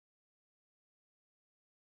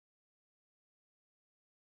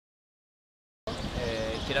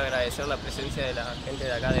quiero agradecer la presencia de la gente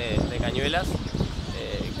de acá de Cañuelas,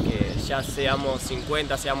 que ya seamos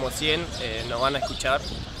 50, seamos 100, nos van a escuchar.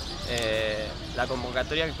 La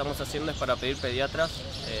convocatoria que estamos haciendo es para pedir pediatras,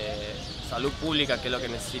 salud pública, que es lo que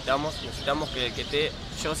necesitamos. Necesitamos que el que esté,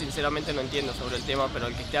 yo sinceramente no entiendo sobre el tema, pero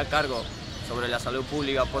el que esté a cargo sobre la salud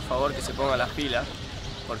pública, por favor que se ponga las pilas,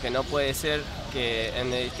 porque no puede ser que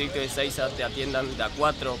en el distrito de Ezeiza te atiendan de a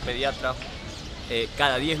 4 pediatras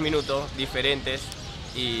cada 10 minutos diferentes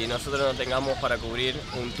y nosotros no tengamos para cubrir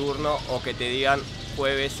un turno, o que te digan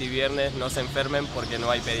jueves y viernes no se enfermen porque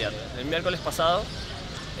no hay pediatras. El miércoles pasado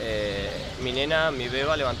mi nena, mi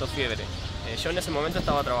beba, levantó fiebre. Yo en ese momento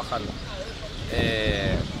estaba trabajando.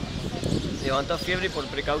 Levantó fiebre y por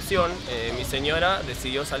precaución mi señora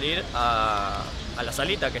decidió salir a la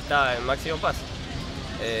salita que está en Máximo Paz.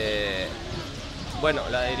 Bueno,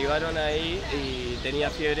 la derivaron ahí y tenía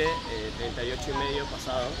fiebre 38,5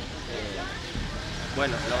 pasado.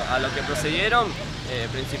 Bueno, a lo que procedieron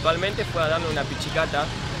principalmente fue a darle una pichicata,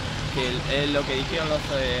 que es lo que dijeron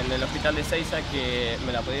en el hospital de Ezeiza, que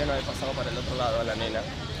me la podían haber pasado para el otro lado a la nena,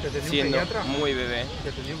 siendo un pediatra? Muy bebé.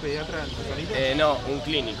 ¿Te tenía un pediatra en tu salita? No, un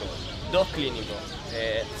clínico, 2 clínicos.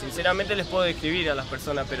 Sinceramente les puedo describir a las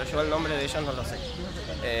personas, pero yo el nombre de ellos no lo sé.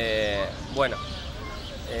 Bueno,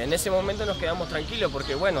 en ese momento nos quedamos tranquilos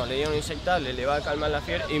porque bueno, le dieron un inyectable, le va a calmar la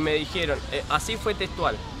fiebre y me dijeron, así fue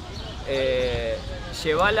textual,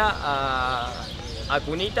 llévala a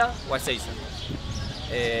Cunita o a Ezeiza.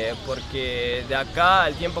 Porque de acá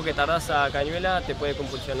al tiempo que tardás a Cañuela te puede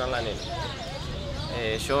compulsionar la nena.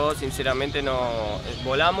 Yo sinceramente no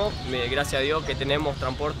volamos, gracias a Dios que tenemos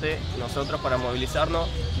transporte nosotros para movilizarnos,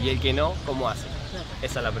 y el que no, ¿cómo hace?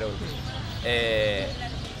 Esa es la pregunta.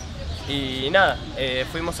 Y nada,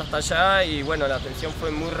 fuimos hasta allá y bueno, la atención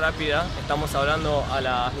fue muy rápida, estamos hablando a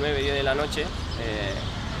las 9, 10 de la noche.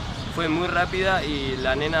 Fue muy rápida y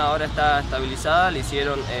la nena ahora está estabilizada, le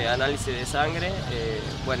hicieron análisis de sangre,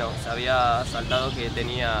 bueno, se había saltado que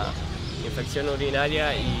tenía infección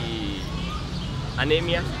urinaria y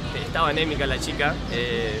anemia, estaba anémica la chica.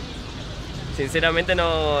 Sinceramente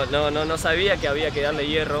no sabía que había que darle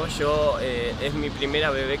hierro. Yo es mi primera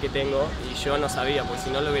bebé que tengo y yo no sabía, pues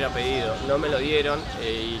si no lo hubiera pedido. No me lo dieron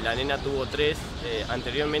y la nena tuvo 3,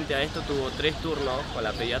 anteriormente a esto tuvo 3 turnos con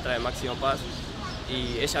la pediatra de Máximo Paz.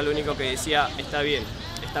 Y ella lo único que decía, está bien,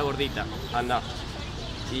 está gordita, anda.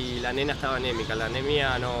 Y la nena estaba anémica. La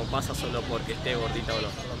anemia no pasa solo porque esté gordita o no,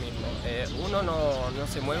 lo mismo. Uno no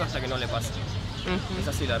se mueve hasta que no le pasa. Es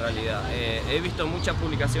así la realidad. He visto muchas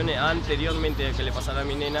publicaciones anteriormente de que le pasara a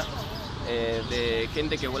mi nena, de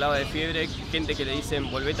gente que volaba de fiebre, gente que le dicen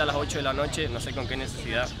volvete a las 8 de la noche, no sé con qué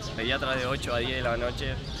necesidad, pediatra de 8 a 10 de la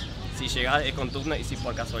noche, si llegás es con turno y si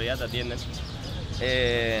por casualidad te atienden.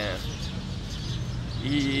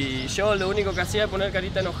 Y yo lo único que hacía era poner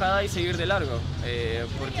carita enojada y seguir de largo,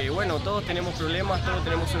 porque bueno, todos tenemos problemas, todos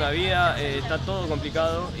tenemos una vida, está todo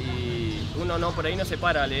complicado y uno por ahí no se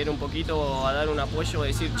para a leer un poquito o a dar un apoyo, a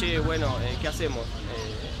decir, che, bueno, ¿qué hacemos?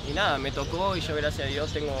 Y nada, me tocó y yo gracias a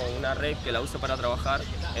Dios tengo una red que la uso para trabajar,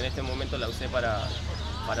 en este momento la usé para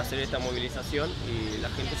hacer esta movilización y la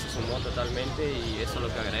gente se sumó totalmente y eso es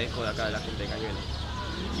lo que agradezco de acá de la gente de Cañuelas.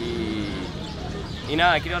 Y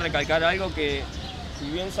nada, quiero recalcar algo que si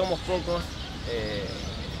bien somos pocos,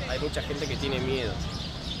 hay mucha gente que tiene miedo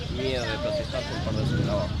de protestar por parte de su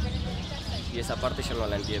trabajo. Y esa parte yo no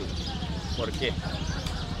la entiendo. ¿Por qué?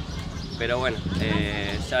 Pero bueno,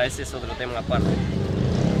 ya ese es otro tema aparte.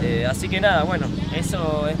 Así que nada, bueno,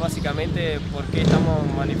 eso es básicamente por qué estamos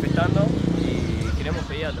manifestando y queremos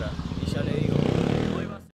pediatra. Y ya le digo,